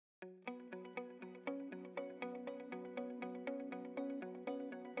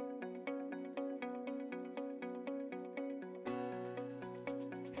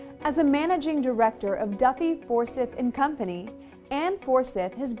As a managing director of Duffy Forsyth and Company, Ann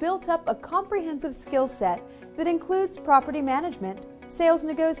Forsyth has built up a comprehensive skill set that includes property management, sales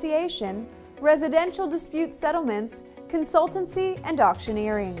negotiation, residential dispute settlements, consultancy, and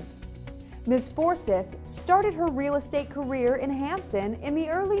auctioneering. Ms. Forsyth started her real estate career in Hampton in the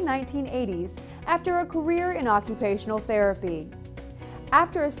early 1980s after a career in occupational therapy.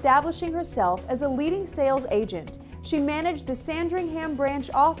 After establishing herself as a leading sales agent, she managed the Sandringham branch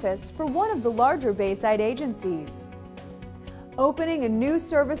office for one of the larger Bayside agencies. Opening a new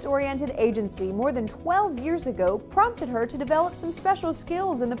service-oriented agency more than 12 years ago prompted her to develop some special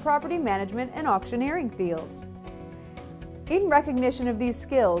skills in the property management and auctioneering fields. In recognition of these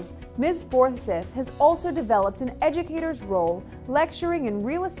skills, Ms. Forsyth has also developed an educator's role lecturing in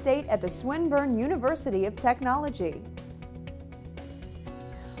real estate at the Swinburne University of Technology.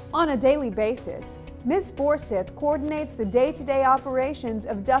 On a daily basis, Ms. Forsyth coordinates the day-to-day operations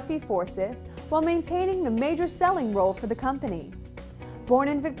of Duffy Forsyth while maintaining the major selling role for the company. Born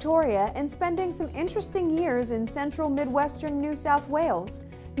in Victoria and spending some interesting years in central Midwestern New South Wales,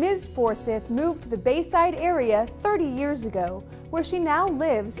 Ms. Forsyth moved to the Bayside area 30 years ago, where she now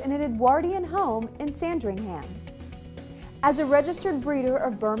lives in an Edwardian home in Sandringham. As a registered breeder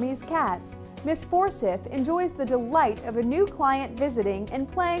of Burmese cats, Ms. Forsyth enjoys the delight of a new client visiting and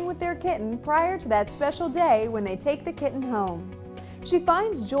playing with their kitten prior to that special day when they take the kitten home. She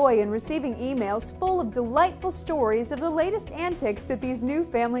finds joy in receiving emails full of delightful stories of the latest antics that these new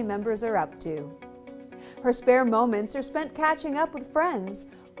family members are up to. Her spare moments are spent catching up with friends,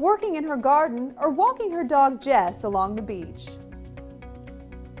 working in her garden, or walking her dog Jess along the beach.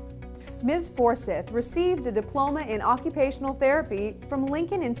 Ms. Forsyth received a diploma in occupational therapy from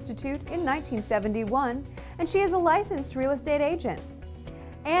Lincoln Institute in 1971, and she is a licensed real estate agent.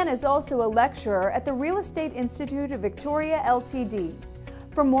 Ann is also a lecturer at the Real Estate Institute of Victoria Ltd.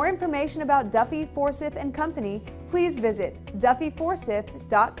 For more information about Duffy Forsyth and Company, please visit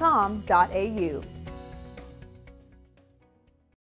duffyforsyth.com.au.